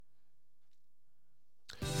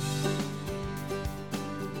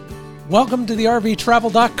Welcome to the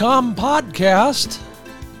RVTravel.com podcast.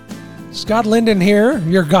 Scott Linden here,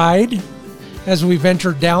 your guide, as we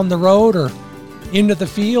venture down the road or into the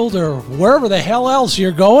field or wherever the hell else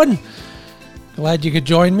you're going. Glad you could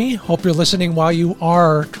join me. Hope you're listening while you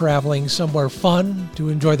are traveling somewhere fun to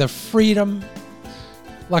enjoy the freedom,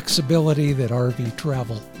 flexibility that RV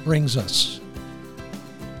travel brings us.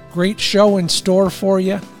 Great show in store for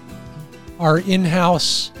you. Our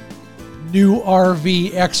in-house new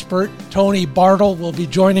RV expert, Tony Bartle, will be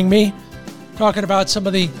joining me, talking about some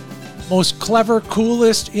of the most clever,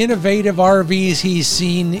 coolest, innovative RVs he's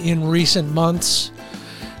seen in recent months.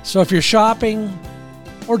 So if you're shopping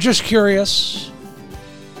or just curious,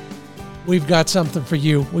 we've got something for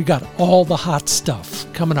you. We got all the hot stuff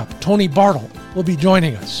coming up. Tony Bartle will be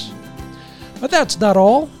joining us. But that's not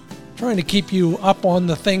all. Trying to keep you up on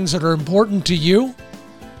the things that are important to you.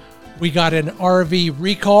 We got an RV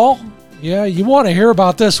recall. Yeah, you want to hear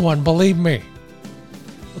about this one, believe me.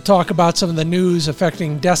 We'll talk about some of the news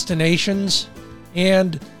affecting destinations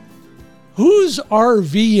and who's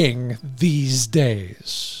RVing these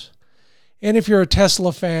days. And if you're a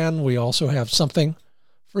Tesla fan, we also have something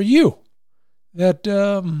for you that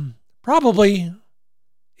probably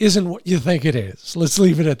isn't what you think it is. Let's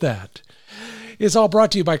leave it at that. It's all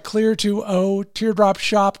brought to you by Clear2O,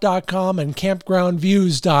 teardropshop.com, and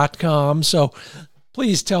campgroundviews.com. So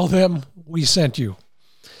please tell them we sent you.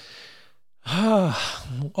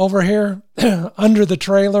 Over here, under the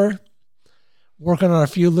trailer, working on a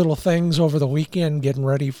few little things over the weekend, getting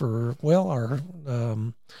ready for, well,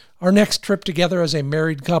 our next trip together as a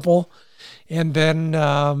married couple, and then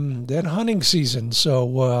hunting season.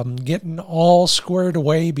 So getting all squared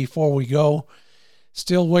away before we go.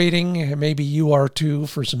 Still waiting, and maybe you are too,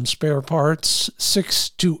 for some spare parts.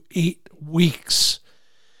 6 to 8 weeks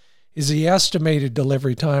is the estimated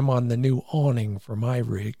delivery time on the new awning for my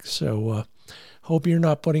rig. So hope you're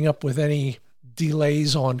not putting up with any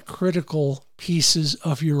delays on critical pieces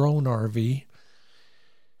of your own RV.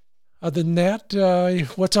 Other than that,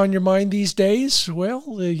 what's on your mind these days? Well,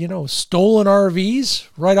 stolen RVs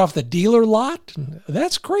right off the dealer lot.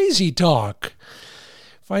 That's crazy talk.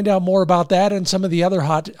 Find out more about that and some of the other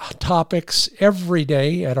hot topics every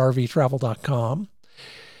day at RVTravel.com.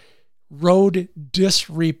 Road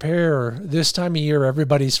disrepair. This time of year,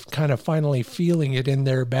 everybody's kind of finally feeling it in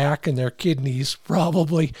their back and their kidneys,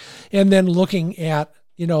 probably. And then looking at,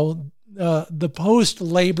 the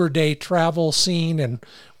post-Labor Day travel scene and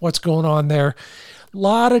what's going on there. A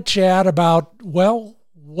lot of chat about, why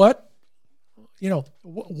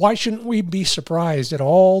shouldn't we be surprised at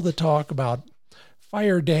all the talk about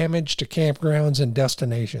fire damage to campgrounds and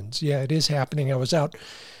destinations? Yeah, it is happening. I was out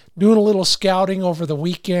doing a little scouting over the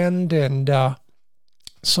weekend and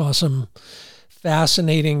saw some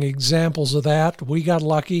fascinating examples of that. We got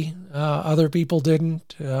lucky. Other people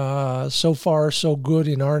didn't. So far, so good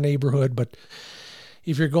in our neighborhood. But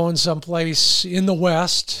if you're going someplace in the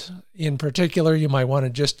West, in particular, you might want to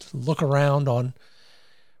just look around on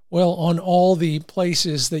all the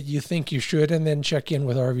places that you think you should, and then check in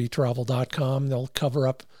with RVTravel.com. They'll cover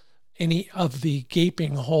up any of the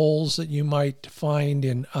gaping holes that you might find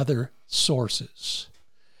in other sources.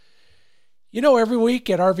 Every week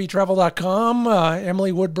at RVTravel.com,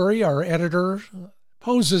 Emily Woodbury, our editor,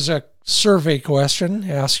 poses a survey question.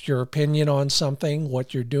 Ask your opinion on something,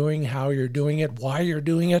 what you're doing, how you're doing it, why you're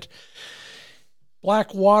doing it.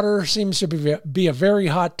 Blackwater seems to be a very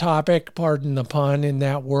hot topic, pardon the pun, in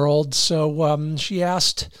that world. So she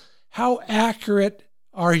asked, how accurate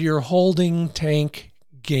are your holding tank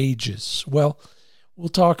gauges? Well, we'll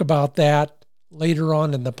talk about that later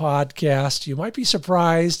on in the podcast. You might be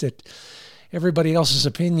surprised at everybody else's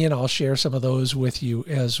opinion. I'll share some of those with you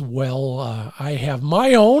as well. I have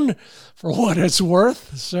my own for what it's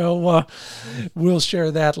worth, so we'll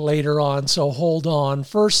share that later on. So hold on.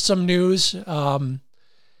 First, some news.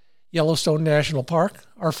 Yellowstone National Park,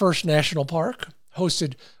 our first national park,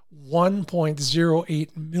 hosted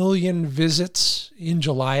 1.08 million visits in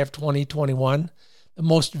July of 2021, the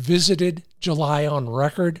most visited July on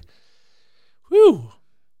record. Whew.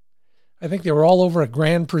 I think they were all over a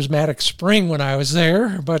Grand Prismatic Spring when I was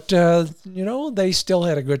there, but, they still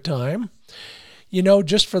had a good time.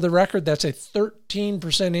 Just for the record, that's a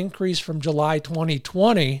 13% increase from July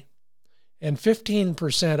 2020 and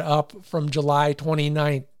 15% up from July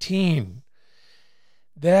 2019.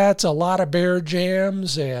 That's a lot of bear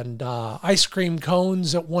jams and ice cream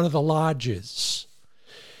cones at one of the lodges.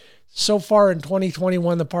 So far in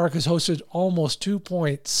 2021, the park has hosted almost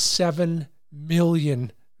 2.7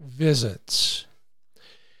 million visits.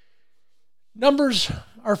 Numbers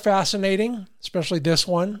are fascinating, especially this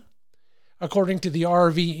one. according to the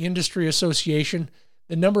RV Industry Association,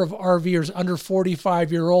 the number of RVers under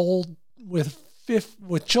 45-year-old with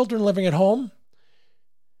children living at home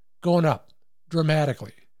going up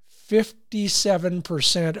dramatically.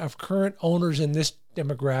 57% of current owners in this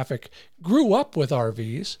demographic grew up with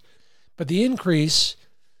RVs, but the increase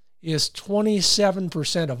is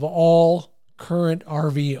 27% of all current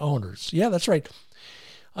RV owners. Yeah, that's right.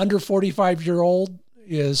 Under 45-year-old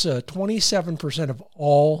is 27% of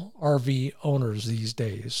all RV owners these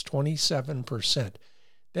days. 27%.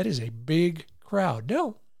 That is a big crowd.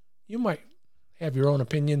 Now, you might have your own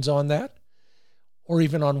opinions on that, or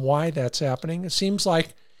even on why that's happening. It seems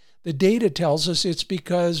like the data tells us it's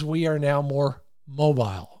because we are now more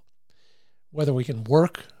mobile. Whether we can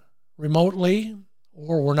work remotely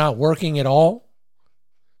or we're not working at all.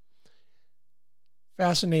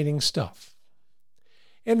 Fascinating stuff.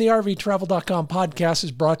 And the RVTravel.com podcast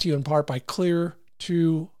is brought to you in part by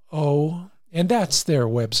Clear2O, and that's their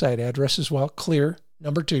website address as well, Clear,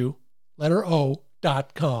 number 2, letter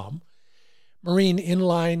O.com. Marine and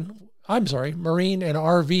RV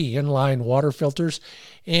inline water filters,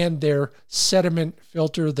 and their sediment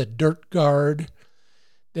filter, the Dirt Guard.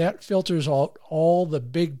 That filters all the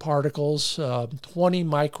big particles, 20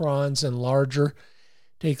 microns and larger.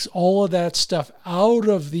 Takes all of that stuff out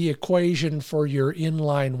of the equation for your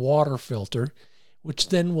inline water filter, which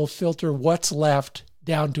then will filter what's left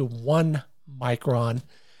down to 1 micron.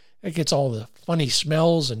 It gets all the funny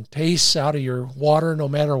smells and tastes out of your water, no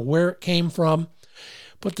matter where it came from.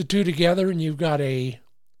 Put the two together and you've got a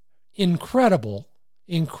incredible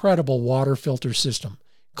water filter system.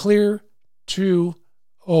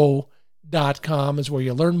 Clear2O.com is where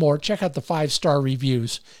you learn more. Check out the 5-star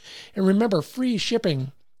reviews. And remember, free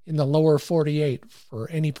shipping in the lower 48 for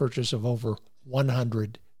any purchase of over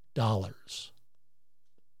 $100.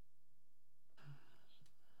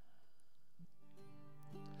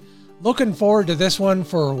 Looking forward to this one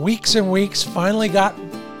for weeks and weeks. Finally got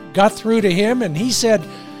through to him, and he said,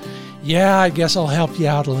 yeah, I guess I'll help you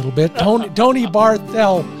out a little bit. Tony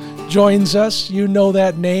Barthel joins us. You know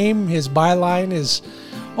that name. His byline is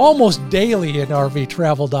almost daily in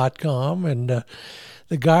RVTravel.com, and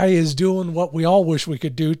the guy is doing what we all wish we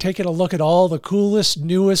could do, taking a look at all the coolest,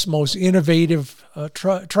 newest, most innovative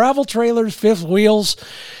travel trailers, fifth wheels,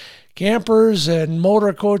 campers, and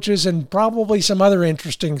motor coaches, and probably some other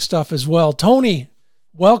interesting stuff as well. Tony,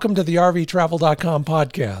 welcome to the RVTravel.com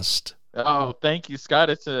podcast. Oh, thank you, Scott.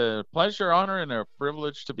 It's a pleasure, honor, and a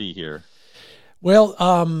privilege to be here. Well,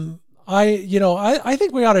 I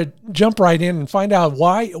think we ought to jump right in and find out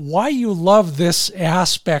why you love this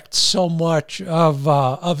aspect so much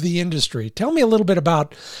of the industry. Tell me a little bit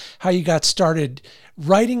about how you got started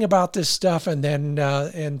writing about this stuff, and then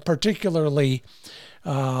and particularly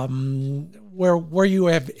where you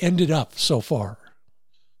have ended up so far.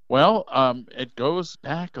 Well, it goes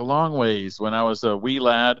back a long ways. When I was a wee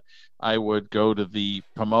lad, I would go to the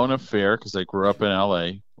Pomona Fair because I grew up in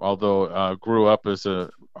L.A., although grew up is a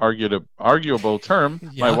arguable term.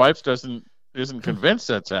 Yeah. My wife isn't convinced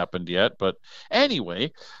that's happened yet. But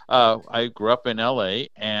anyway, I grew up in L.A.,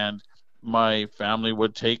 and my family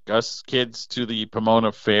would take us kids to the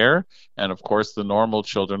Pomona Fair. And, of course, the normal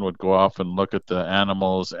children would go off and look at the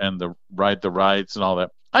animals and ride the rides and all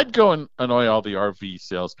that. I'd go and annoy all the RV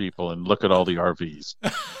salespeople and look at all the RVs.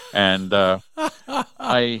 And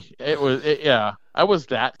I was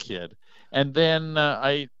that kid. And then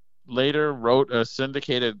I later wrote a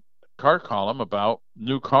syndicated car column about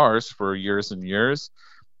new cars for years and years,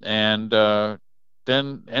 and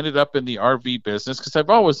then ended up in the RV business because I've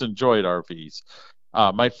always enjoyed RVs.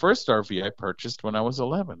 My first RV I purchased when I was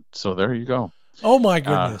 11. So there you go. Oh, my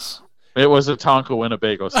goodness. It was a Tonka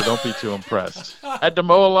Winnebago, so don't be too impressed. I had to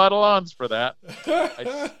mow a lot of lawns for that.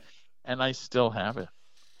 And I still have it.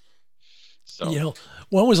 So,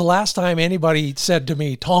 when was the last time anybody said to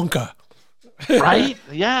me, Tonka? Right?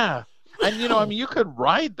 Yeah. And, you could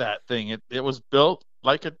ride that thing. It was built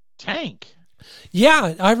like a tank.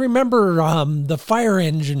 Yeah, I remember the fire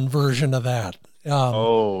engine version of that.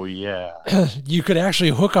 Oh, yeah. You could actually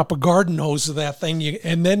hook up a garden hose to that thing,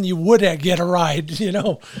 and then you would get a ride,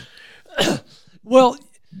 Well,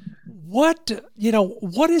 what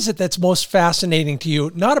is it that's most fascinating to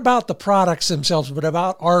you? Not about the products themselves, but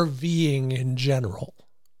about RVing in general.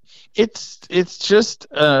 It's just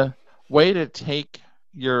a way to take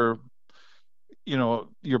your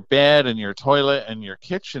bed and your toilet and your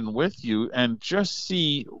kitchen with you and just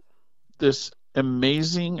see this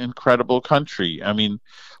amazing, incredible country. I mean,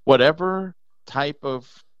 whatever type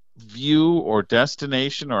of view or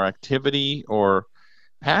destination or activity or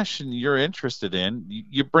passion you're interested in,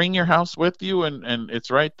 you bring your house with you, and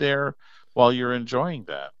it's right there while you're enjoying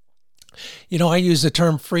that. I use the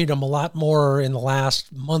term freedom a lot more in the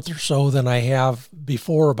last month or so than I have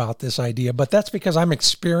before about this idea, but that's because I'm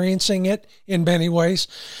experiencing it in many ways.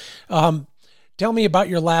 Tell me about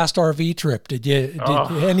your last RV trip. Did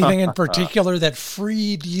anything in particular that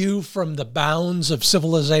freed you from the bounds of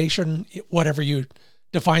civilization, whatever you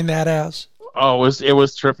define that as? Oh, it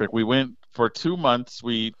was terrific. We went for 2 months.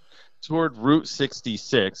 We toured Route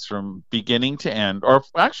 66 from beginning to end, or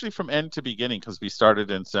actually from end to beginning, because we started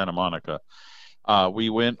in Santa Monica. We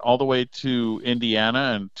went all the way to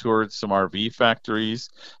Indiana and toured some RV factories.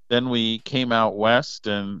 Then we came out west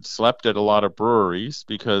and slept at a lot of breweries,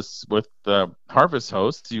 because with the Harvest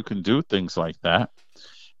Hosts, you can do things like that.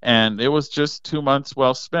 And it was just 2 months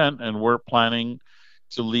well spent, and we're planning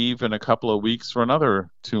to leave in a couple of weeks for another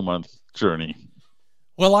 2-month journey.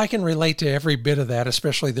 Well, I can relate to every bit of that,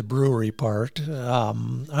 especially the brewery part.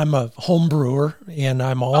 I'm a home brewer, and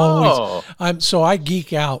so I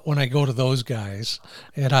geek out when I go to those guys,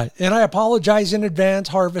 and I apologize in advance,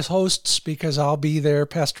 Harvest Hosts, because I'll be there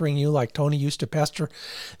pestering you like Tony used to pester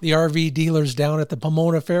the RV dealers down at the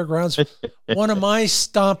Pomona Fairgrounds, one of my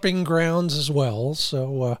stomping grounds as well.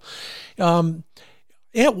 So,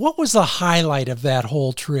 what was the highlight of that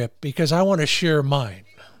whole trip? Because I want to share mine.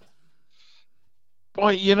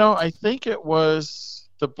 Boy, I think it was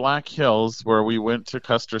the Black Hills, where we went to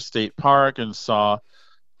Custer State Park and saw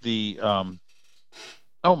the,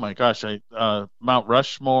 oh my gosh, Mount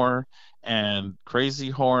Rushmore and Crazy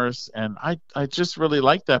Horse. And I just really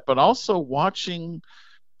liked that. But also watching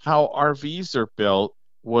how RVs are built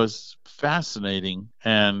was fascinating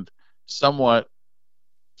and somewhat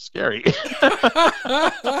scary.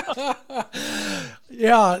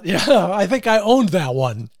 Yeah, I think I owned that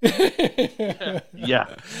one.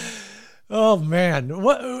 Yeah. Oh man,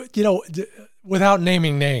 without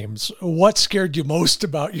naming names, what scared you most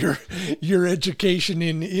about your education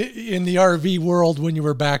in the RV world when you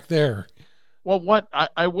were back there? Well,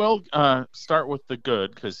 I will start with the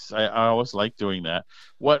good, because I always like doing that.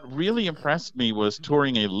 What really impressed me was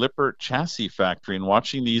touring a Lippert chassis factory and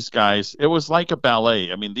watching these guys. It was like a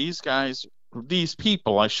ballet. I mean, these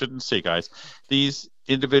people, I shouldn't say guys, these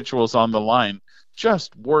individuals on the line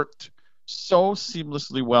just worked so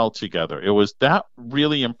seamlessly well together. That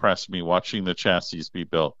really impressed me, watching the chassis be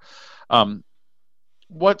built.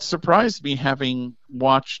 What surprised me, having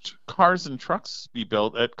watched cars and trucks be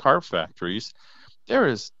built at car factories, there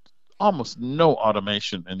is almost no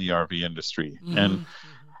automation in the RV industry. Mm-hmm. And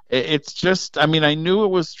it's just, I mean, I knew it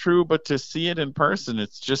was true, but to see it in person,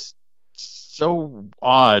 it's just so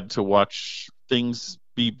odd to watch things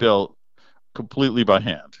be built completely by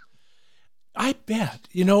hand. I bet.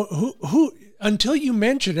 Who until you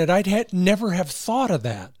mentioned it, I'd never have thought of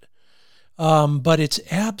that. But it's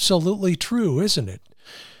absolutely true, isn't it?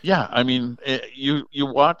 Yeah, I mean, you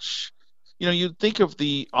watch, you think of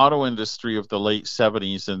the auto industry of the late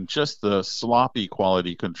 70s and just the sloppy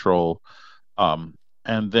quality control.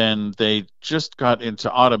 And then they just got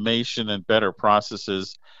into automation and better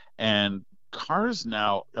processes. And cars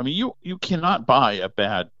now, I mean, you cannot buy a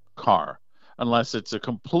bad car unless it's a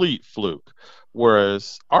complete fluke.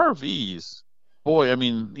 Whereas RVs, boy, I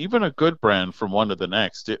mean, even a good brand from one to the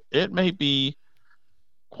next, it may be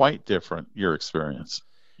quite different, your experience.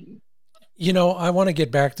 I want to get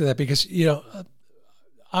back to that because,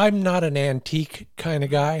 I'm not an antique kind of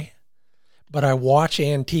guy, but I watch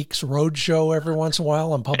Antiques Roadshow every once in a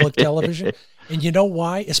while on public television. And you know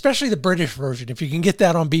why? Especially the British version. If you can get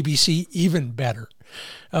that on BBC, even better.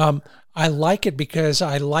 I like it because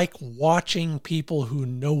I like watching people who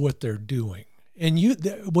know what they're doing. And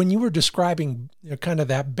when you were describing kind of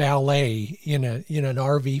that ballet in an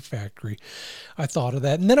RV factory, I thought of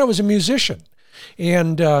that. And then I was a musician,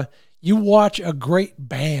 and you watch a great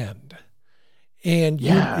band, and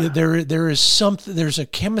there is something. There's a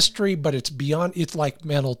chemistry, but it's beyond. It's like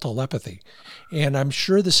mental telepathy, and I'm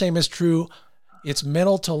sure the same is true. It's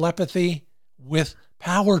mental telepathy with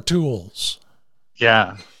power tools.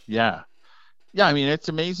 Yeah. I mean, it's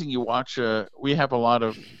amazing. You watch. We have a lot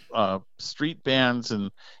of street bands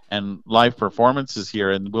and live performances here,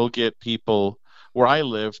 and we'll get people where I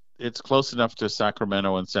live. It's close enough to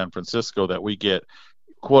Sacramento and San Francisco that we get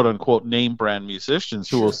quote unquote name brand musicians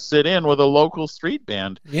who will sit in with a local street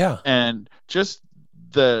band. Yeah. And just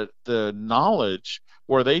the knowledge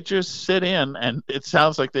where they just sit in, and it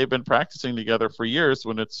sounds like they've been practicing together for years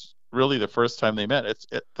when it's really the first time they met.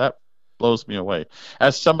 That blows me away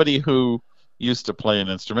as somebody who used to play an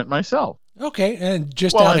instrument myself. Okay, and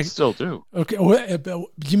I still do. Okay,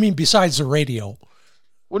 you mean besides the radio?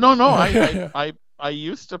 Well, no. I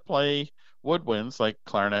used to play woodwinds like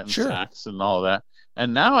clarinet and sax and all of that.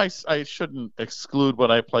 And now I shouldn't exclude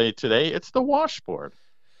what I play today. It's the washboard.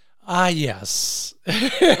 Ah, yes.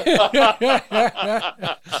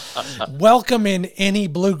 Welcome in any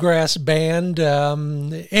bluegrass band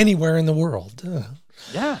anywhere in the world.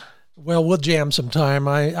 Yeah. Well, we'll jam sometime.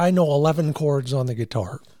 I know 11 chords on the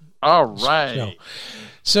guitar. All right.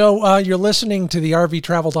 So you're listening to the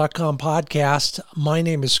RVTravel.com podcast. My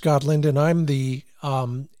name is Scott Linden. I'm the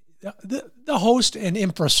host and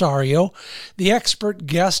impresario. The expert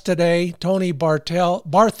guest today, Tony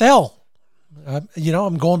Barthel.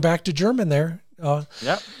 I'm going back to German there.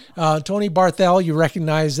 Tony Barthel, you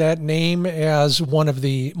recognize that name as one of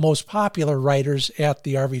the most popular writers at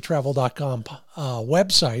the RVTravel.com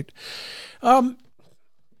website.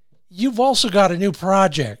 You've also got a new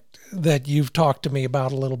project that you've talked to me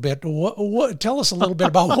about a little bit. Tell us a little bit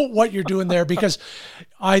about what you're doing there, because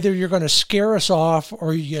either you're going to scare us off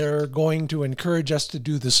or you're going to encourage us to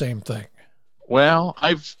do the same thing. Well,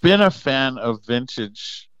 I've been a fan of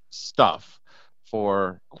vintage stuff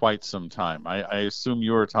for quite some time. I assume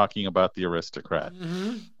you were talking about the Aristocrat.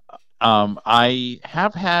 Mm-hmm. I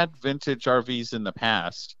have had vintage RVs in the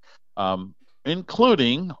past,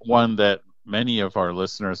 including one that many of our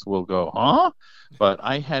listeners will go, huh? But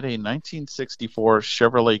I had a 1964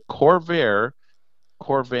 Chevrolet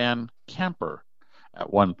Corvan camper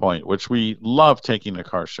at one point, which we love taking to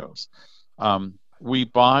car shows. We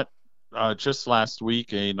bought just last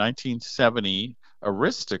week a 1970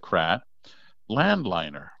 Aristocrat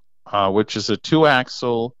Landliner, which is a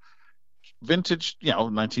 2-axle vintage,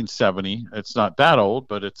 1970. It's not that old,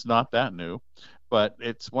 but it's not that new. But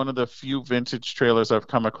it's one of the few vintage trailers I've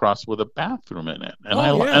come across with a bathroom in it. And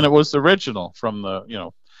and it was original from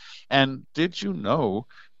the, And did you know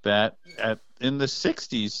that in the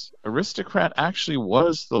 60s, Aristocrat actually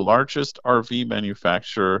was the largest RV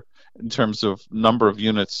manufacturer in terms of number of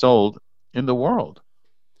units sold in the world?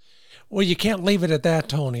 Well, you can't leave it at that,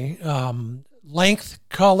 Tony. Length,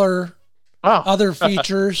 color, other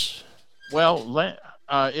features. Well,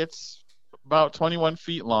 it's about 21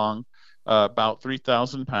 feet long. About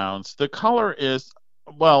 3,000 pounds. The color is,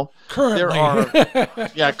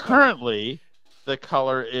 currently, currently the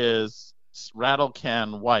color is rattle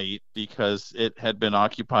can white because it had been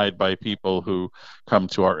occupied by people who come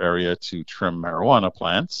to our area to trim marijuana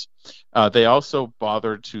plants. They also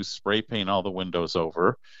bothered to spray paint all the windows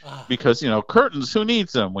over because, curtains, who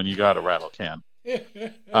needs them when you got a rattle can?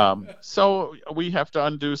 So we have to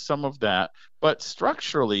undo some of that, but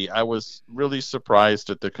structurally I was really surprised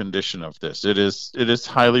at the condition of this. It is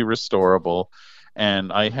highly restorable,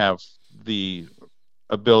 and I have the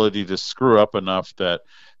ability to screw up enough that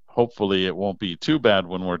hopefully it won't be too bad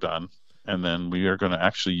when we're done, and then we are going to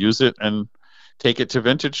actually use it and take it to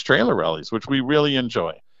vintage trailer rallies, which we really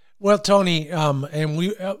enjoy. Well, Tony, and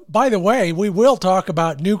we, by the way, we will talk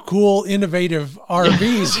about new, cool, innovative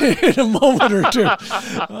RVs in a moment or two.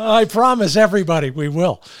 I promise everybody we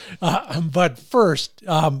will. But first,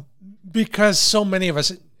 because so many of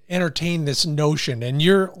us entertain this notion, and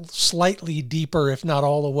you're slightly deeper, if not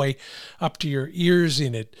all the way up to your ears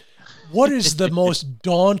in it, what is the most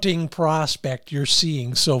daunting prospect you're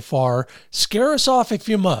seeing so far? Scare us off if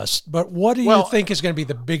you must, but what do you think is going to be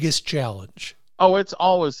the biggest challenge? Oh, it's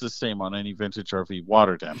always the same on any vintage RV: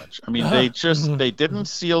 water damage. I mean, they didn't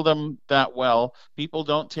seal them that well. People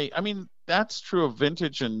don't take, that's true of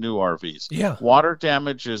vintage and new RVs. Yeah. Water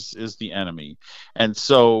damage is the enemy. And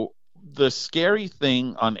so the scary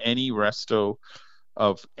thing on any resto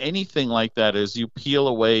of anything like that is you peel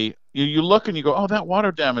away, you look and you go, oh, that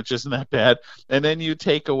water damage isn't that bad. And then you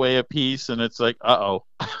take away a piece and it's like, uh-oh.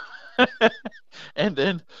 And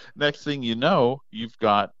then next thing you know, you've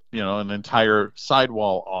got, an entire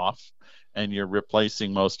sidewall off, and you're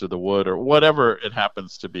replacing most of the wood or whatever it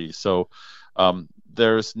happens to be. So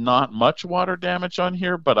there's not much water damage on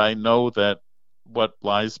here, but I know that what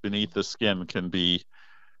lies beneath the skin can be,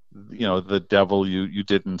 the devil you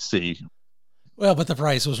didn't see. Well, but the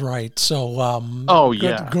price was right. So,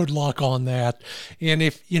 good luck on that. And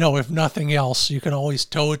if nothing else, you can always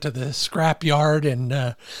tow it to the scrap yard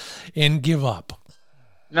and give up.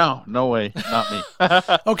 No way, not me.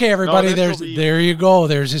 Okay, everybody, there you go.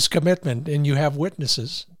 There's his commitment, and you have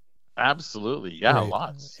witnesses. Absolutely, yeah, Great.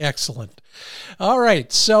 Lots. Excellent. All right,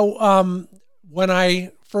 so when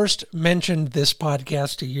I first mentioned this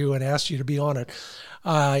podcast to you and asked you to be on it,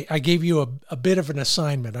 I gave you a bit of an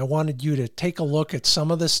assignment. I wanted you to take a look at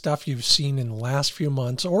some of the stuff you've seen in the last few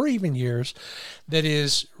months or even years that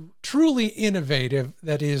is truly innovative,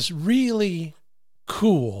 that is really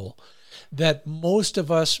cool, that most of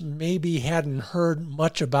us maybe hadn't heard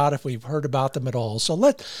much about, if we've heard about them at all. So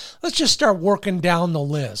let's just start working down the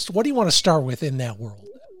list. What do you want to start with in that world?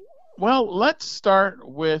 Well, let's start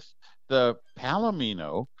with the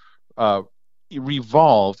Palomino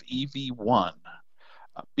Revolve EV1.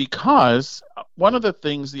 Because one of the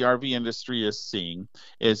things the RV industry is seeing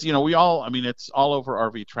is, it's all over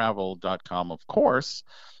RVtravel.com, of course,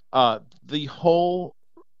 the whole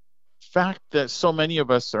fact that so many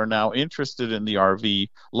of us are now interested in the RV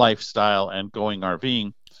lifestyle and going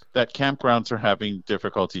RVing, that campgrounds are having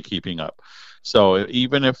difficulty keeping up. So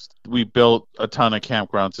even if we built a ton of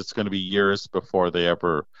campgrounds, it's going to be years before they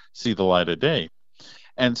ever see the light of day.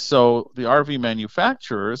 And so the RV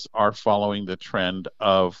manufacturers are following the trend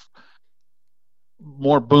of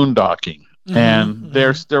more boondocking. Mm-hmm, and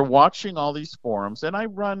they're watching all these forums. And I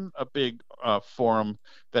run a big forum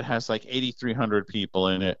that has like 8,300 people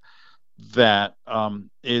in it that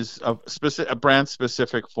is a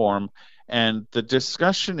brand-specific forum. And the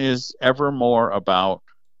discussion is ever more about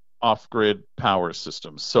off-grid power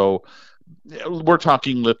systems. So we're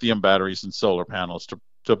talking lithium batteries and solar panels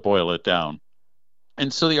to boil it down.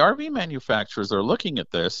 And so the RV manufacturers are looking at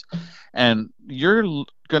this, and you're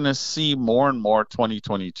going to see more and more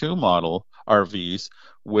 2022 model RVs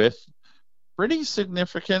with pretty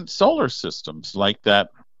significant solar systems like that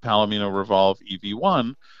Palomino Revolve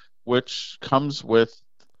EV1, which comes with,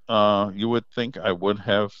 you would think I would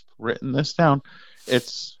have written this down.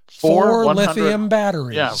 It's four lithium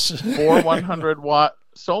batteries. Yeah, 4 100-watt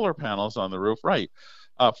solar panels on the roof, right.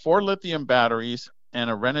 4 lithium batteries and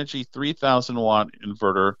a Renogy 3,000-watt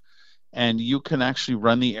inverter, and you can actually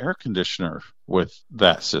run the air conditioner with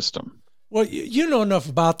that system. Well, you know enough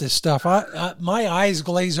about this stuff. My eyes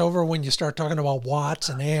glaze over when you start talking about watts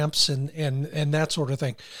and amps and that sort of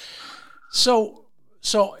thing. So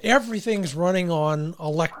everything's running on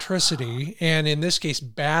electricity, and in this case,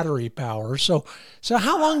 battery power. So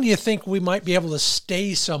how long do you think we might be able to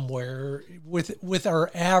stay somewhere with our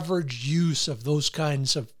average use of those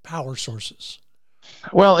kinds of power sources?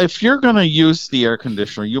 Well, if you're going to use the air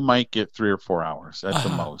conditioner, you might get 3 or 4 hours at the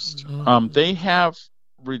most. Mm-hmm. They have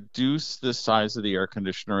reduced the size of the air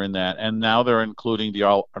conditioner in that, and now they're including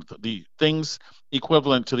the things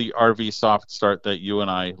equivalent to the RV soft start that you and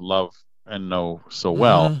I love and know so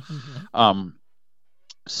well. Mm-hmm.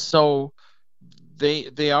 So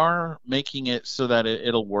they are making it so that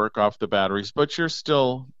it'll work off the batteries, but you're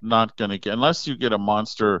still not going to get, unless you get a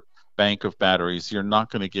monster bank of batteries, you're not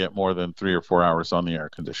going to get more than 3 or 4 hours on the air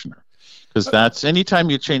conditioner, because that's anytime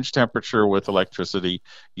you change temperature with electricity,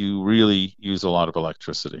 you really use a lot of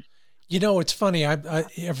electricity. You know, it's funny. I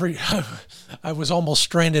was almost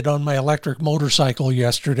stranded on my electric motorcycle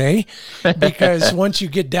yesterday because once you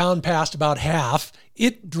get down past about half,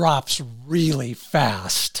 it drops really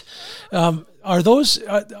fast. Are those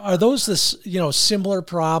the similar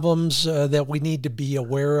problems that we need to be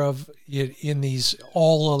aware of in these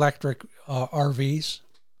all electric RVs?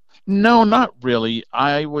 No, not really.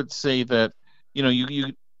 I would say that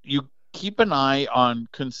you keep an eye on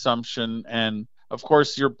consumption, and of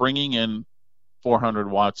course you're bringing in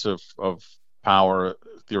 400 watts of power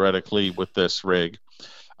theoretically with this rig,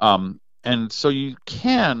 and so you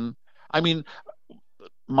can. I mean,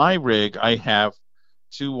 my rig, I have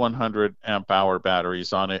 2 100 amp hour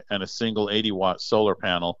batteries on it and a single 80 watt solar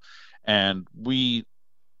panel, and we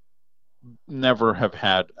never have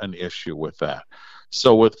had an issue with that.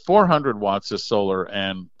 So with 400 watts of solar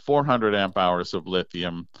and 400 amp hours of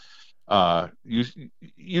lithium,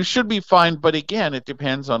 you should be fine. But again, it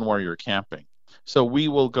depends on where you're camping. So we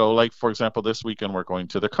will go, like, for example, this weekend we're going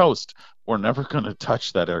to the coast. We're never going to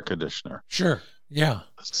touch that air conditioner. Sure. Yeah.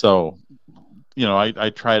 So,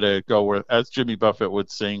 I try to go where, as Jimmy Buffett would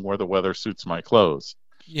sing, where the weather suits my clothes.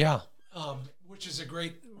 Yeah. Which is a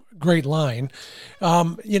great line.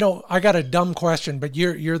 I got a dumb question, but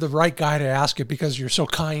you're the right guy to ask it because you're so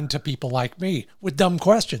kind to people like me with dumb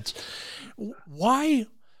questions. Why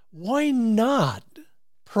not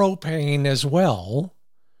propane as well?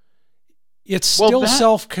 It's still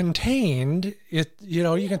self-contained. You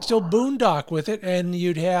can still boondock with it, and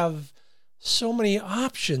you'd have so many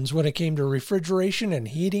options when it came to refrigeration and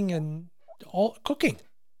heating and all cooking.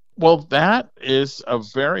 Well, that is a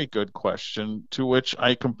very good question, to which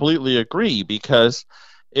I completely agree, because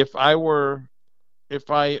if I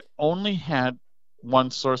only had one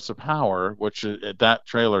source of power, which that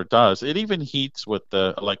trailer does, it even heats with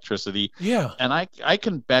the electricity. Yeah. And I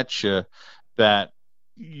can bet you that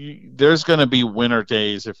there's going to be winter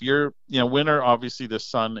days. If you're, winter, obviously the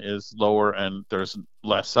sun is lower and there's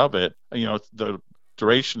less of it. The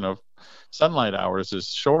duration of sunlight hours is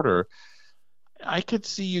shorter. I could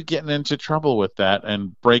see you getting into trouble with that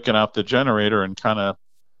and breaking out the generator and kind of,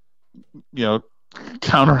 you know,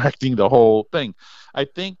 counteracting the whole thing. I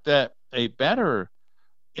think that a better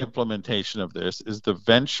implementation of this is the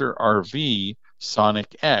Venture RV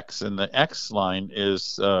Sonic X, and the X line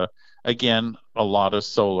is again a lot of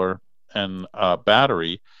solar and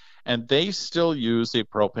battery, and they still use a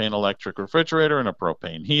propane electric refrigerator and a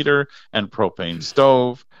propane heater and propane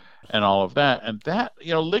stove and all of that. And that,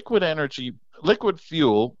 you know, liquid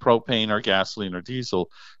fuel, propane or gasoline or diesel,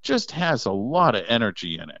 just has a lot of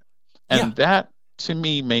energy in it, and that to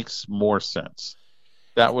me makes more sense.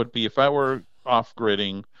 That would be if I were off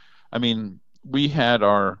gridding. I mean, we had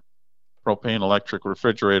our propane electric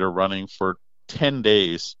refrigerator running for 10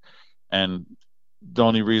 days, and the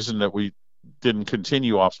only reason that we didn't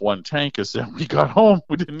continue off one tank is that we got home,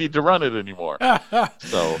 we didn't need to run it anymore.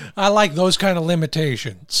 So I like those kind of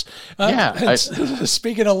limitations.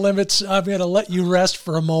 Speaking of limits, I'm going to let you rest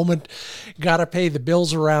for a moment. Got to pay the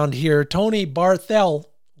bills around here. Tony Barthel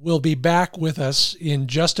will be back with us in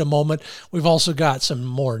just a moment. We've also got some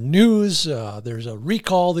more news. There's a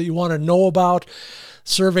recall that you want to know about.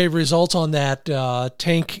 Survey results on that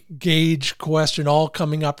tank gauge question, all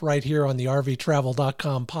coming up right here on the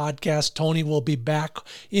RVTravel.com podcast. Tony will be back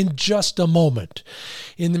in just a moment.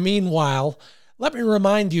 In the meanwhile, let me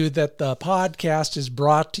remind you that the podcast is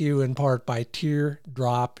brought to you in part by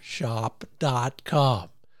TeardropShop.com.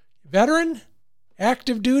 Veteran?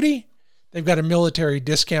 Active duty? They've got a military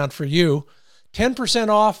discount for you. 10%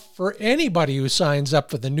 off for anybody who signs up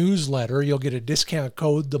for the newsletter. You'll get a discount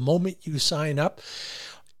code the moment you sign up.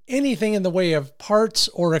 Anything in the way of parts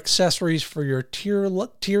or accessories for your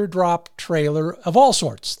teardrop trailer of all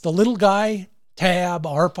sorts. The little guy, Tab,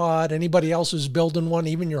 R-Pod, anybody else who's building one,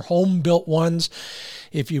 even your home-built ones.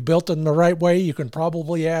 If you built them the right way, you can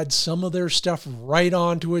probably add some of their stuff right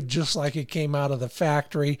onto it, just like it came out of the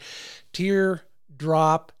factory.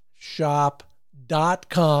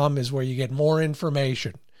 TeardropShop.com is where you get more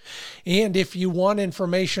information. And if you want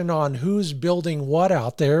information on who's building what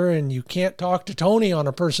out there and you can't talk to Tony on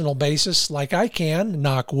a personal basis like I can,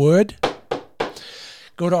 knock wood,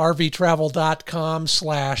 go to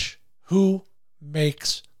rvtravel.com/who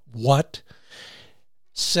makes what.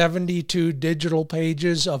 72 digital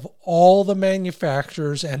pages of all the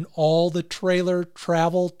manufacturers and all the trailers,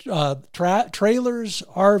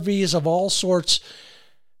 RVs of all sorts,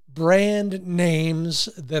 brand names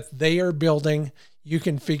that they are building. You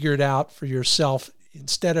can figure it out for yourself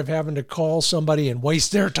instead of having to call somebody and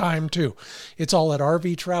waste their time too. It's all at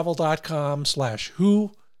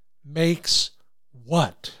rvtravel.com/who makes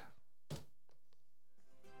what.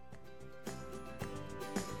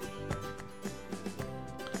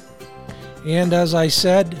 And as I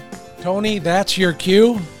said, Tony, that's your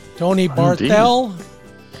cue. Tony Barthel.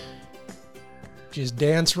 Just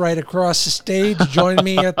dance right across the stage. Join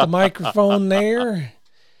me at the microphone there.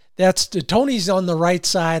 Tony's on the right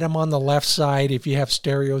side. I'm on the left side if you have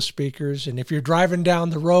stereo speakers. And if you're driving down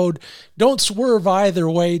the road, don't swerve either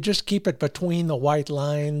way. Just keep it between the white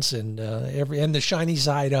lines and the shiny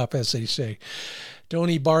side up, as they say.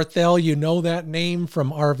 Tony Barthel, you know that name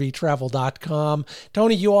from rvtravel.com.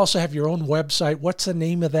 Tony, you also have your own website. What's the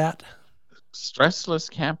name of that?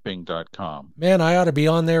 Stresslesscamping.com. Man, I ought to be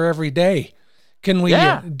on there every day. Can we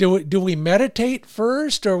do we meditate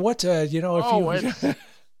first, or what? Well,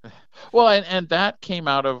 and that came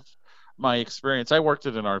out of my experience. I worked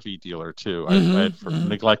at an RV dealer too. I had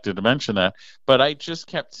neglected to mention that, but I just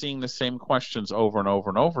kept seeing the same questions over and over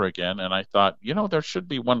and over again, and I thought, there should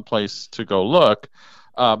be one place to go look.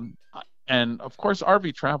 And of course,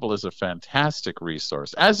 RV Travel is a fantastic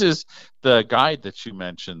resource, as is the guide that you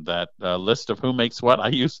mentioned, that list of who makes what. I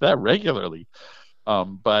use that regularly,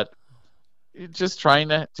 but just trying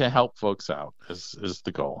to help folks out is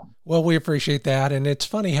the goal. Well, we appreciate that. And it's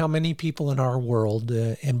funny how many people in our world,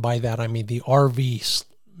 and by that I mean the RV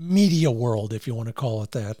media world, if you want to call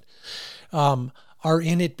it that, are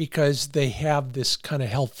in it because they have this kind of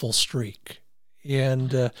helpful streak.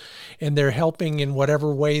 And they're helping in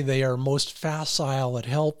whatever way they are most facile at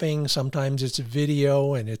helping. Sometimes it's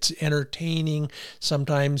video and it's entertaining.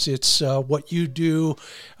 Sometimes it's what you do.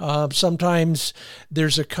 Sometimes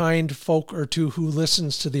there's a kind folk or two who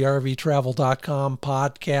listens to the RVTravel.com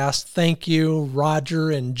podcast. Thank you, Roger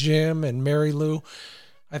and Jim and Mary Lou.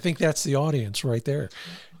 I think that's the audience right there.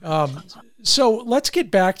 So let's get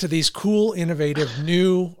back to these cool, innovative,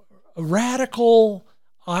 new, radical,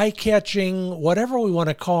 eye-catching, whatever we want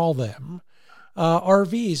to call them,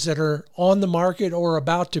 RVs that are on the market or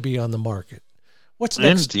about to be on the market. What's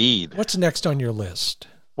next? Indeed. What's next on your list?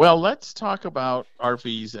 Well, let's talk about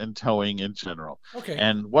RVs and towing in general. Okay.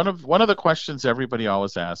 And one of the questions everybody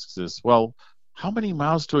always asks is, well, how many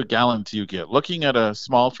miles to a gallon do you get? Looking at a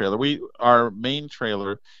small trailer, our main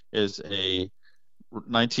trailer is a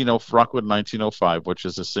 190 Rockwood 1905, which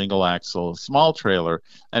is a single axle small trailer,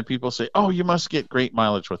 and people say, "Oh, you must get great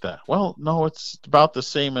mileage with that." Well, no, it's about the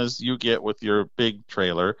same as you get with your big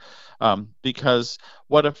trailer, because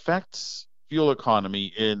what affects fuel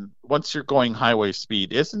economy in once you're going highway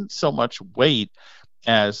speed isn't so much weight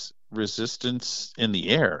as resistance in the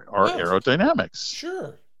air or aerodynamics.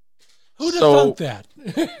 Sure. Who'd have thought that?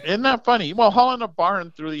 Isn't that funny? Well, hauling a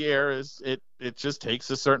barn through the air it just takes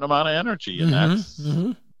a certain amount of energy, and that's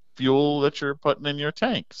fuel that you're putting in your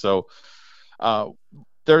tank. So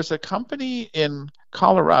there's a company in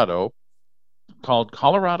Colorado called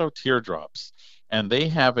Colorado Teardrops, and they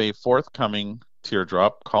have a forthcoming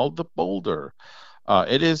teardrop called the Boulder.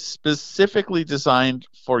 It is specifically designed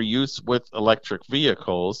for use with electric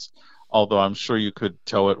vehicles, although I'm sure you could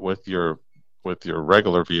tow it with your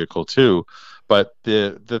regular vehicle too. But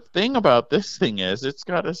the thing about this thing is it's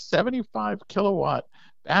got a 75 kilowatt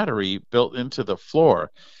battery built into the floor.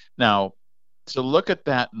 Now, to look at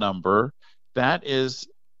that number, that is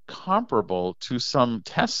comparable to some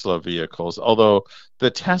Tesla vehicles, although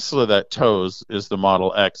the Tesla that tows is the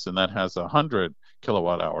Model X, and that has a 100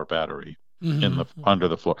 kilowatt hour battery under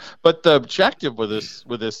the floor. But the objective with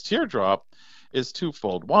this teardrop is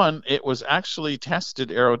twofold. One, it was actually tested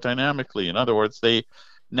aerodynamically. In other words,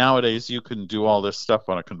 nowadays you can do all this stuff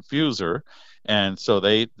on a confuser, and so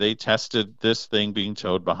they tested this thing being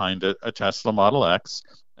towed behind a Tesla Model X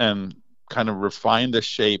and kind of refined the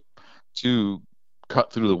shape to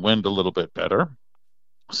cut through the wind a little bit better.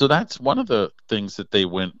 So that's one of the things that they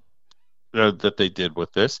did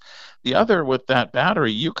with this. The other, with that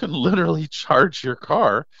battery, you can literally charge your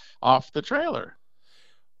car off the trailer.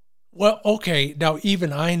 Well, okay. Now,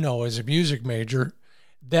 even I know as a music major,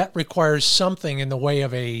 that requires something in the way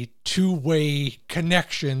of a two-way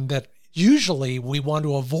connection that usually we want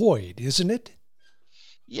to avoid, isn't it?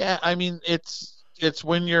 Yeah, I mean, it's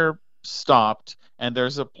when you're stopped and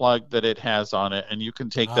there's a plug that it has on it, and you can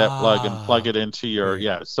take that plug and plug it into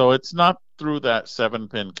your, so it's not through that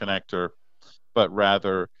 7-pin connector, but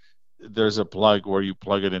rather there's a plug where you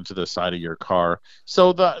plug it into the side of your car.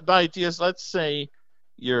 So the idea is, let's say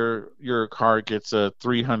your car gets a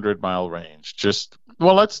 300-mile range.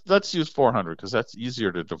 Let's use 400 because that's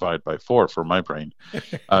easier to divide by 4 for my brain.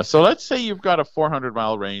 So let's say you've got a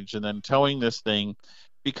 400-mile range, and then towing this thing,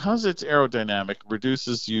 because it's aerodynamic,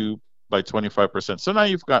 reduces you by 25%. So now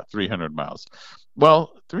you've got 300 miles.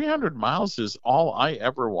 Well, 300 miles is all I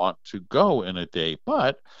ever want to go in a day.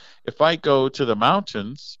 But if I go to the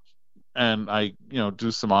mountains and I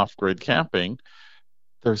do some off-grid camping,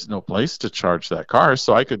 there's no place to charge that car.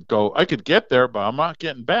 So I could get there, but I'm not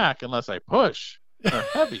getting back unless I push. They're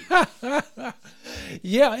heavy.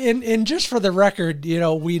 Yeah, and just for the record,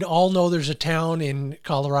 we'd all know there's a town in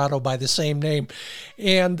Colorado by the same name,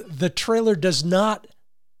 and the trailer does not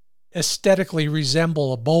aesthetically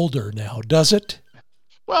resemble a boulder now, does it?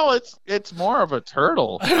 Well, it's more of a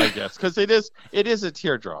turtle, I guess, because it is a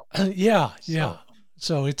teardrop. Yeah.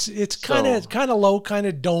 So it's kind of low, kind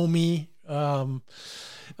of domey.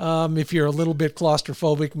 If you're a little bit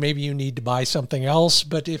claustrophobic, maybe you need to buy something else.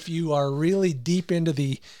 But if you are really deep into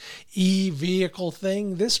the e-vehicle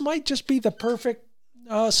thing, this might just be the perfect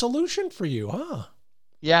solution for you, huh?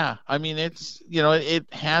 Yeah, I mean, it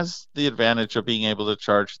has the advantage of being able to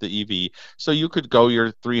charge the EV. So you could go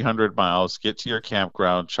your 300 miles, get to your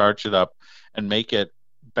campground, charge it up, and make it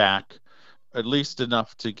back at least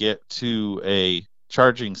enough to get to a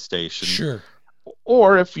charging station. Sure.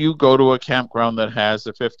 Or if you go to a campground that has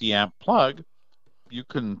a 50 amp plug, you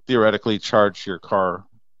can theoretically charge your car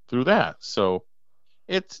through that. So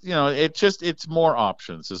it's more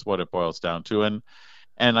options is what it boils down to.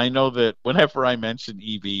 And I know that whenever I mention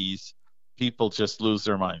EVs, people just lose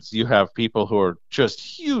their minds. You have people who are just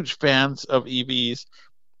huge fans of EVs,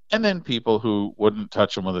 and then people who wouldn't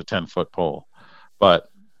touch them with a 10-foot pole.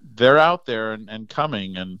 But they're out there and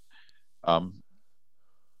coming, and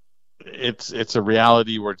it's a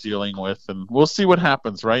reality we're dealing with, and we'll see what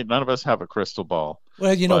happens, right? None of us have a crystal ball.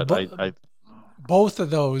 Well, both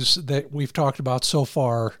of those that we've talked about so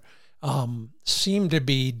far seem to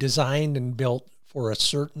be designed and built for a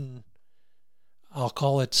certain, I'll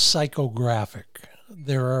call it psychographic.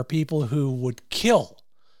 There are people who would kill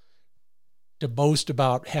to boast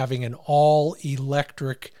about having an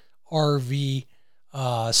all-electric RV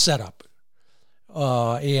setup.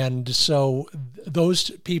 And so those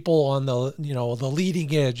people on the, the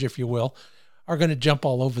leading edge, if you will, are going to jump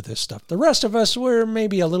all over this stuff. The rest of us, we're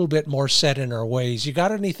maybe a little bit more set in our ways. You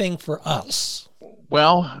got anything for us?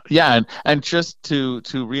 Well, yeah, and just to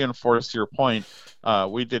reinforce your point,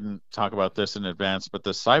 we didn't talk about this in advance, but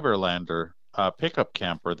the Cyberlander pickup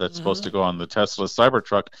camper that's supposed to go on the Tesla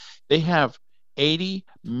Cybertruck, they have $80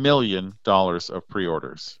 million of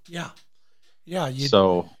pre-orders. Yeah.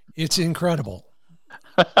 So it's incredible.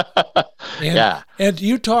 Yeah. And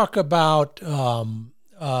you talk about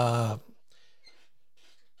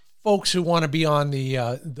folks who want to be on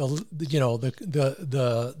the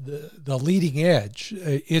leading edge.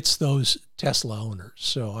 It's those Tesla owners.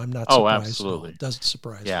 So I'm not surprised. Oh, absolutely. It doesn't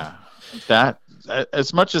surprise me. Yeah. That,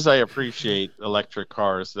 as much as I appreciate electric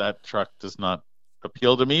cars, that truck does not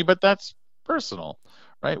appeal to me, but that's personal,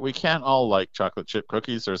 right? We can't all like chocolate chip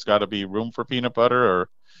cookies. There's got to be room for peanut butter or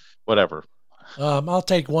whatever. I'll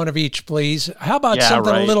take one of each, please. How about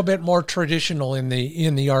something a little bit more traditional in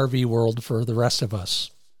the RV world for the rest of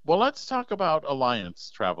us? Well, let's talk about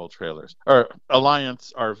Alliance Travel Trailers, or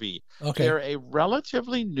Alliance RV. Okay. They're a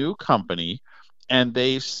relatively new company, and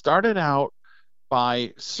they started out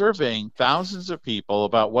by surveying thousands of people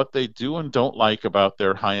about what they do and don't like about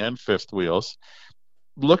their high-end fifth wheels,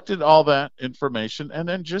 looked at all that information, and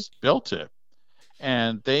then just built it.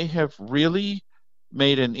 And they have really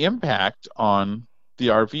made an impact on the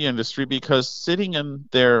RV industry, because sitting in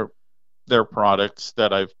their products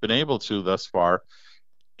that I've been able to thus far,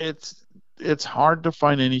 it's hard to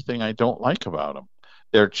find anything I don't like about them.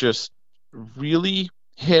 They're just really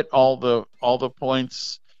hit all the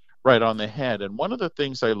points right on the head. And one of the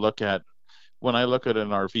things I look at when I look at an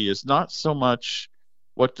RV is not so much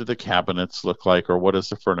what do the cabinets look like or what does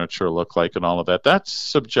the furniture look like and all of that. That's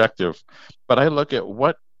subjective. But I look at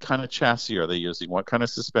what kind of chassis are they using? What kind of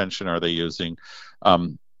suspension are they using?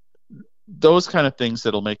 Those kind of things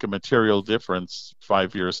that'll make a material difference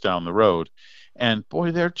 5 years down the road. And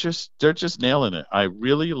boy, they're just nailing it. I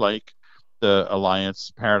really like the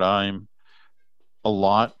Alliance Paradigm a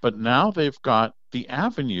lot, but now they've got the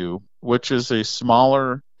Avenue, which is a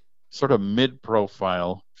smaller sort of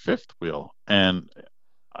mid-profile fifth wheel, and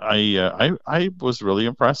I was really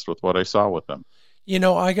impressed with what I saw with them. You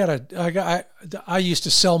know, I used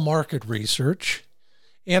to sell market research,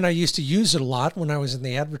 and I used to use it a lot when I was in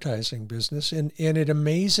the advertising business, and it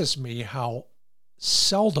amazes me how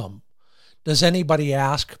seldom does anybody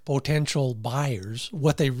ask potential buyers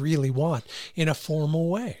what they really want in a formal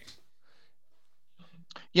way.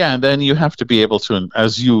 Yeah, and then you have to be able to,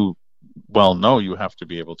 as you well know, you have to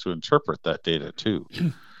be able to interpret that data too.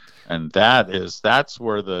 And that's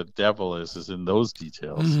where the devil is in those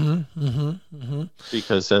details.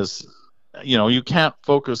 Because as you know, you can't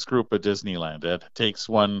focus group at Disneyland. It takes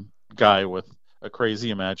one guy with a crazy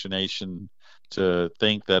imagination to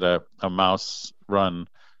think that a mouse run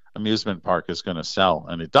amusement park is going to sell,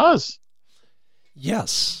 and it does.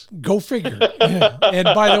 Yes, go figure. And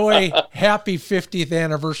by the way, happy 50th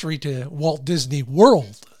anniversary to Walt Disney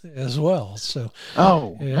World as well. So,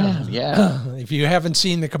 man, yeah. If you haven't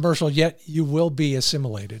seen the commercial yet, you will be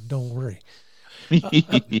assimilated. Don't worry.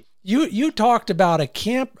 You talked about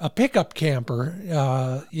a pickup camper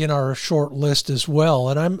in our short list as well,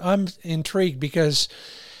 and I'm intrigued because,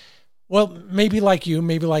 well, maybe like you,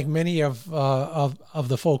 maybe like many of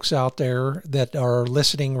the folks out there that are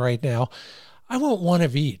listening right now, I want one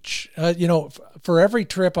of each. For every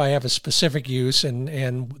trip, I have a specific use,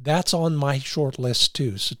 and that's on my short list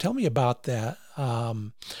too. So tell me about that.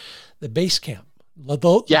 The base camp,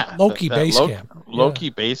 Loki Base Camp. Loki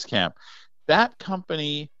Base Camp. That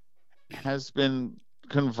company has been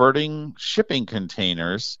converting shipping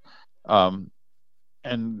containers, and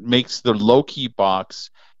makes the Loki box,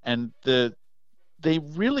 and they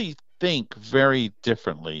really think very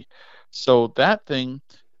differently. So that thing,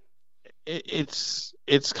 it's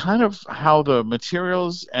kind of how the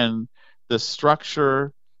materials and the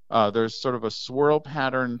structure, there's sort of a swirl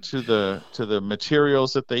pattern to the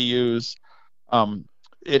materials that they use.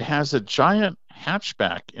 It has a giant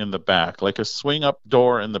hatchback in the back, like a swing up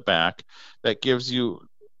door in the back that gives you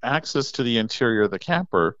access to the interior of the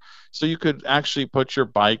camper, so you could actually put your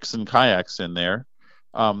bikes and kayaks in there.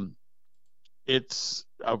 It's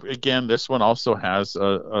again, this one also has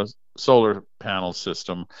a solar panel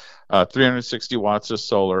system, 360 watts of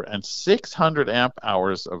solar and 600 amp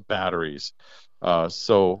hours of batteries.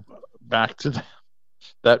 So back to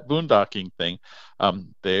that boondocking thing,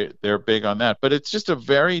 they're big on that, but it's just a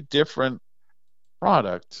very different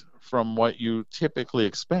product from what you typically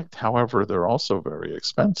expect. However, they're also very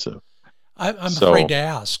expensive. I'm afraid to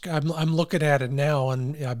ask. I'm looking at it now,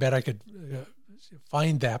 and I bet I could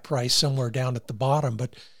find that price somewhere down at the bottom,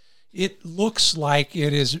 but it looks like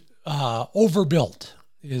it is overbuilt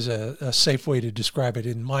is a safe way to describe it,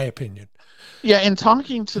 in my opinion. Yeah, in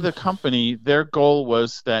talking to the company, their goal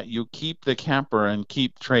was that you keep the camper and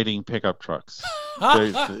keep trading pickup trucks.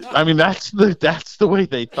 I mean, that's the way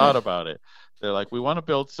they thought about it. They're like, we want to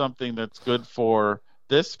build something that's good for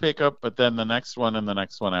this pickup, but then the next one and the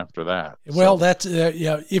next one after that. Well, that's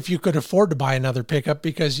if you could afford to buy another pickup,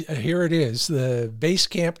 because here it is. The base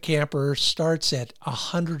camp camper starts at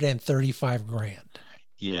 $135,000.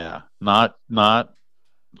 Yeah, not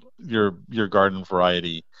your garden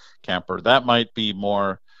variety camper. That might be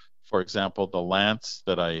more, for example, the Lance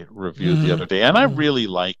that I reviewed the other day, and I really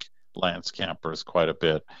like Lance campers quite a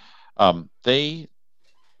bit. They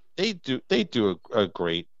do a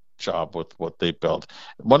great job with what they built.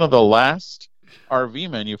 One of the last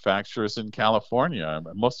RV manufacturers in California.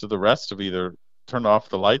 Most of the rest have either turned off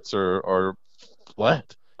the lights or fled.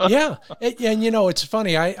 Yeah. And, it's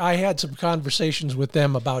funny. I had some conversations with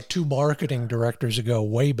them about 2 marketing directors ago,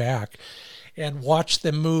 way back, and watched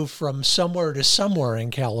them move from somewhere to somewhere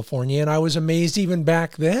in California. And I was amazed even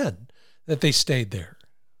back then that they stayed there.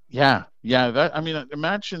 Yeah.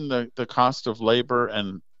 Imagine the cost of labor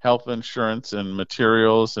and health insurance and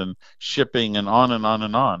materials and shipping and on and on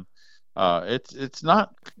and on. It's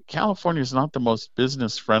not, California is not the most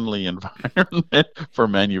business friendly environment for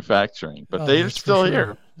manufacturing, but they're still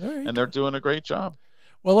here, and they're doing a great job.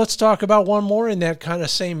 Well, let's talk about one more in that kind of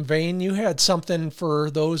same vein. You had something for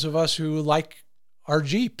those of us who like our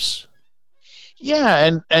Jeeps.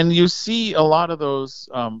 Yeah, and you see a lot of those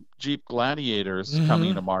Jeep Gladiators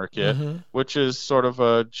coming to market, which is sort of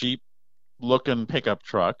a Jeep looking pickup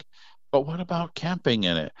truck, but what about camping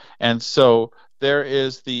in it? And so there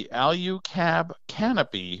is the Alu-Cab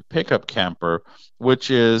Canopy pickup camper, which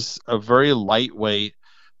is a very lightweight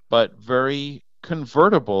but very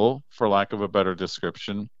convertible, for lack of a better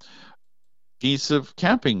description, piece of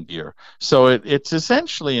camping gear. So it's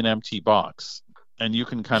essentially an empty box, and you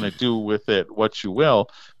can kind of do with it what you will,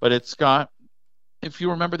 but it's got, if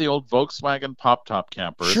you remember the old Volkswagen pop-top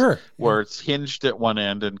campers, where it's hinged at one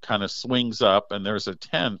end and kind of swings up, and there's a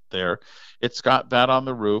tent there, it's got that on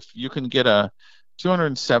the roof. You can get a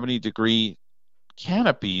 270-degree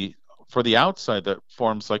canopy for the outside that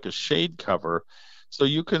forms like a shade cover. So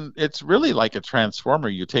it's really like a transformer.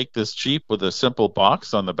 You take this Jeep with a simple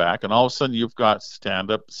box on the back, and all of a sudden you've got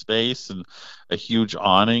stand-up space and a huge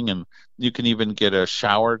awning, and you can even get a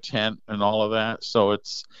shower tent and all of that. So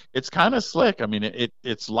it's kind of slick. I mean,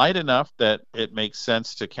 it's light enough that it makes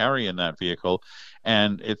sense to carry in that vehicle,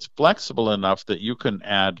 and it's flexible enough that you can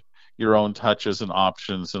add your own touches and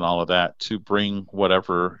options and all of that to bring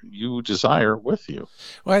whatever you desire with you.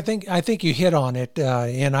 Well, I think you hit on it,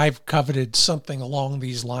 and I've coveted something along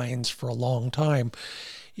these lines for a long time.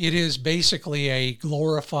 It is basically a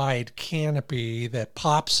glorified canopy that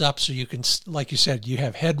pops up so you can, like you said, you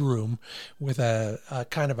have headroom with a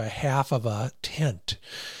kind of a half of a tent,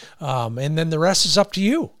 and then the rest is up to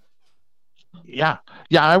you. Yeah,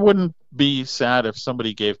 I wouldn't be sad if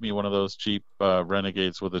somebody gave me one of those Jeep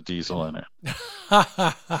Renegades with a diesel in it.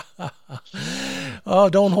 Oh,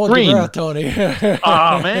 don't hold your breath, Tony.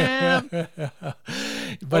 Oh, man.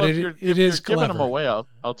 But if it is you're clever. Giving them away,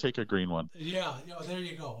 I'll take a green one. Yeah, there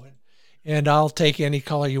you go. And I'll take any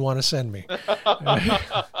color you want to send me.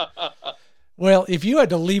 Well, if you had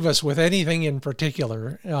to leave us with anything in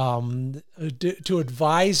particular to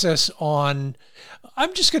advise us on,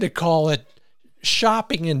 I'm just going to call it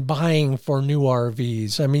shopping and buying for new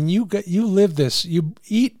RVs. I mean, you live this, you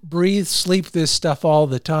eat, breathe, sleep this stuff all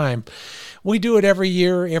the time. We do it every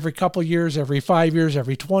year, every couple years, every 5 years,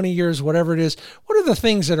 every 20 years, whatever it is. What are the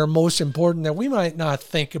things that are most important that we might not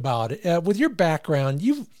think about? With your background,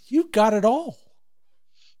 you've got it all.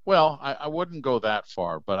 Well, I wouldn't go that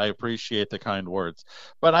far, but I appreciate the kind words.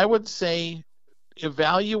 But I would say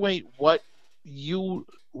evaluate what you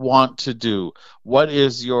want to do.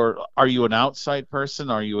 Are you an outside person?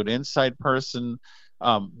 Are you an inside person?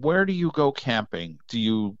 Where do you go camping? Do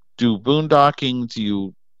you do boondocking? Do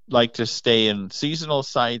you like to stay in seasonal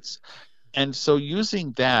sites? And so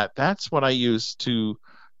using that's what I use to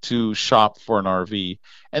shop for an RV.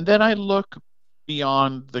 And then I look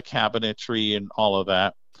beyond the cabinetry and all of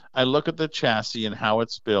that. I look at the chassis and how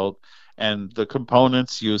it's built and the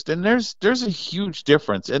components used. And there's a huge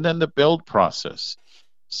difference. And then the build process.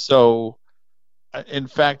 So, in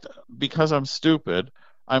fact, because I'm stupid,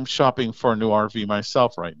 I'm shopping for a new RV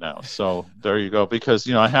myself right now. So there you go. Because,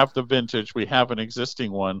 I have the vintage. We have an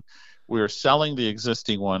existing one. We're selling the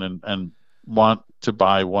existing one and want to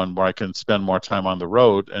buy one where I can spend more time on the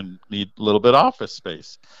road and need a little bit of office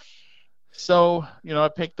space. So, I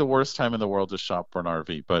picked the worst time in the world to shop for an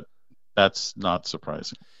RV, but that's not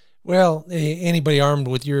surprising. Well, anybody armed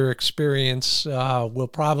with your experience will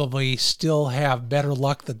probably still have better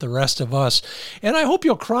luck than the rest of us. And I hope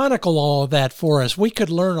you'll chronicle all of that for us. We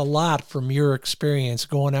could learn a lot from your experience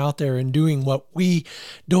going out there and doing what we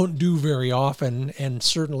don't do very often, and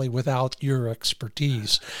certainly without your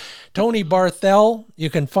expertise. Tony Barthel,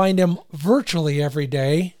 you can find him virtually every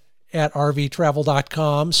day at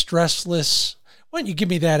rvtravel.com. Stressless. Why don't you give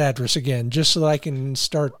me that address again, just so that I can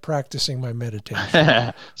start practicing my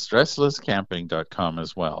meditation? Stresslesscamping.com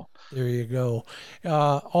as well. There you go.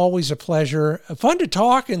 Always a pleasure. Fun to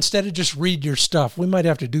talk instead of just read your stuff. We might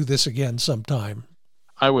have to do this again sometime.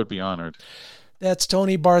 I would be honored. That's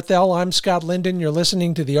Tony Barthel. I'm Scott Linden. You're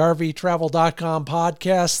listening to the rvtravel.com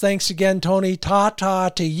podcast. Thanks again, Tony. Ta-ta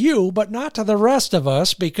to you, but not to the rest of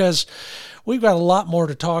us, because we've got a lot more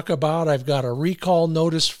to talk about. I've got a recall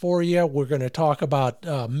notice for you. We're going to talk about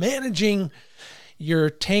managing your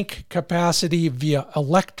tank capacity via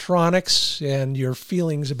electronics and your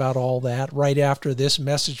feelings about all that right after this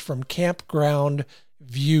message from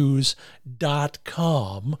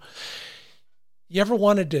campgroundviews.com. You ever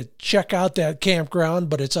wanted to check out that campground,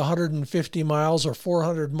 but it's 150 miles or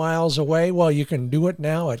 400 miles away? Well, you can do it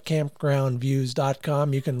now at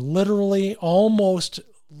campgroundviews.com. You can almost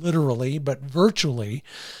literally, but virtually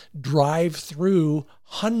drive through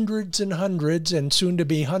hundreds and hundreds and soon to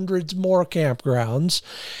be hundreds more campgrounds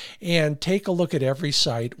and take a look at every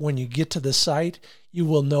site. When you get to the site, you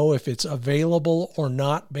will know if it's available or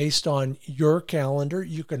not based on your calendar.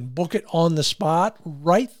 You can book it on the spot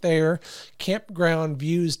right there.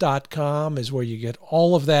 Campgroundviews.com is where you get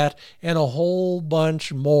all of that and a whole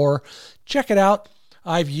bunch more. Check it out.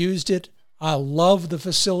 I've used it. I love the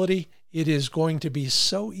facility. It is going to be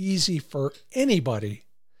so easy for anybody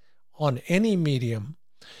on any medium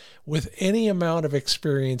with any amount of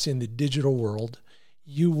experience in the digital world.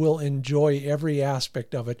 You will enjoy every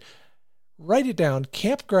aspect of it. Write it down,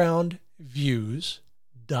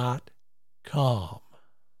 campgroundviews.com.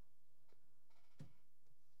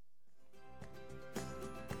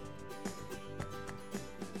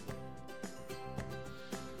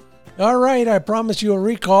 All right, I promise you a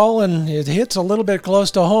recall, and it hits a little bit close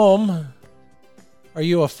to home. Are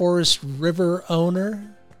you a Forest River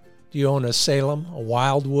owner? Do you own a Salem, a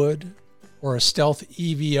Wildwood, or a Stealth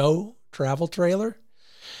EVO travel trailer?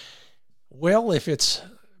 Well, if it's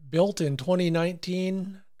built in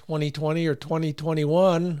 2019, 2020, or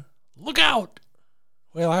 2021, look out.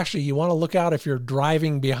 Well, actually, you want to look out if you're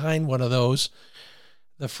driving behind one of those.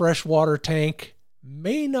 The freshwater tank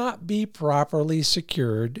may not be properly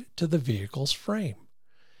secured to the vehicle's frame.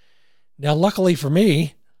 Now, luckily for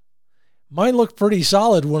me, mine looked pretty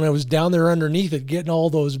solid when I was down there underneath it, getting all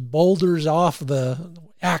those boulders off the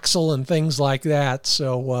axle and things like that.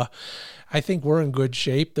 So I think we're in good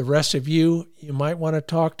shape. The rest of you might want to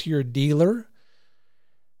talk to your dealer.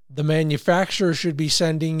 The manufacturer should be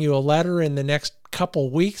sending you a letter in the next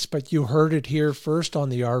couple weeks, but you heard it here first on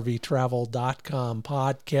the rvtravel.com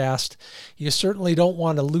podcast. You certainly don't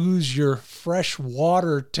want to lose your fresh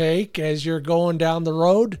water tank as you're going down the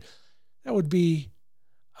road. That would be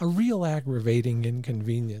a real aggravating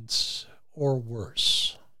inconvenience, or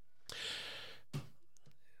worse.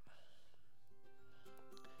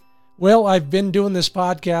 Well, I've been doing this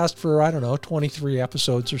podcast for, 23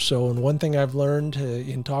 episodes or so, and one thing I've learned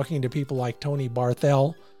in talking to people like Tony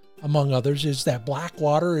Barthel, among others, is that black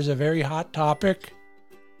water is a very hot topic.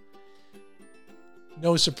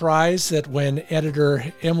 No surprise that when editor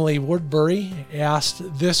Emily Woodbury asked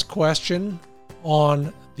this question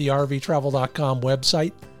on the rvtravel.com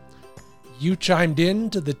website, you chimed in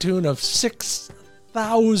to the tune of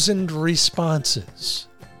 6,000 responses.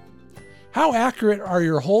 How accurate are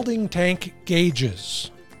your holding tank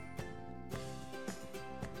gauges?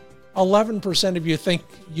 11% of you think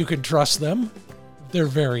you can trust them. They're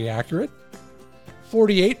very accurate.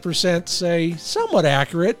 48% say somewhat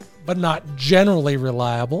accurate, but not generally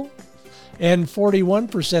reliable. And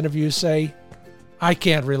 41% of you say, I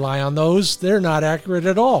can't rely on those. They're not accurate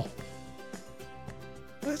at all.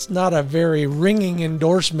 That's not a very ringing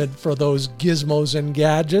endorsement for those gizmos and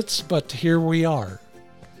gadgets, but here we are.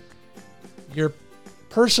 Your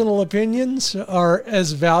personal opinions are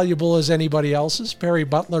as valuable as anybody else's. Perry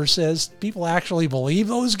Butler says, people actually believe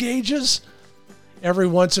those gauges? Every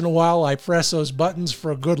once in a while, I press those buttons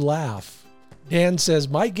for a good laugh. Dan says,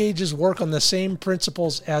 my gauges work on the same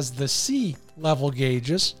principles as the sea level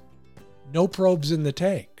gauges. No probes in the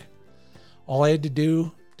tank. All I had to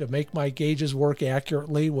do to make my gauges work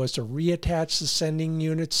accurately was to reattach the sending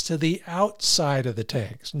units to the outside of the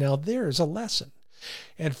tanks. Now there's a lesson.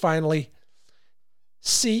 And finally,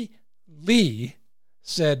 C. Lee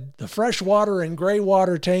said, the freshwater and gray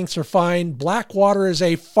water tanks are fine. Black water is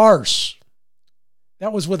a farce.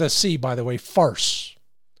 That was with a C, by the way, farce.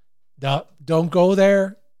 Don't go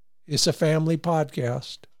there. It's a family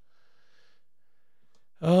podcast.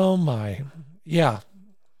 Oh, my. Yeah.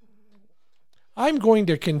 I'm going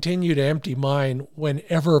to continue to empty mine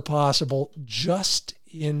whenever possible, just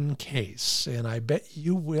in case. And I bet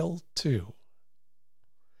you will, too.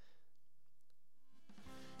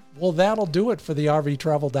 Well, that'll do it for the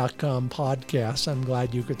RVTravel.com podcast. I'm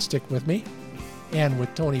glad you could stick with me and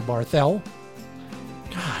with Tony Barthel.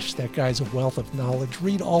 Gosh, that guy's a wealth of knowledge.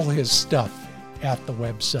 Read all his stuff at the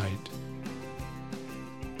website.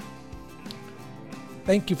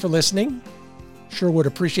 Thank you for listening. Sure would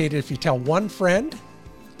appreciate it if you tell one friend.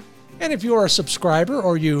 And if you are a subscriber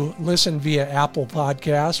or you listen via Apple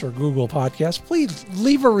Podcasts or Google Podcasts, please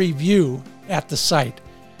leave a review at the site.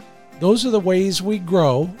 Those are the ways we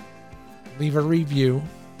grow. Leave a review.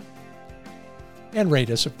 And rate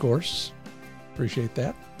us, of course. Appreciate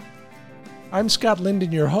that. I'm Scott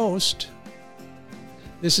Linden, your host.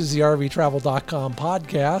 This is the RVTravel.com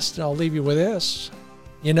podcast. And I'll leave you with this.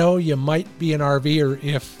 You know, you might be an RVer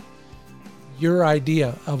if your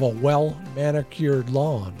idea of a well-manicured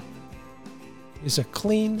lawn is a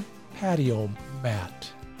clean patio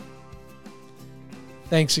mat.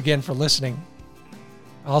 Thanks again for listening.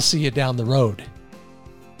 I'll see you down the road.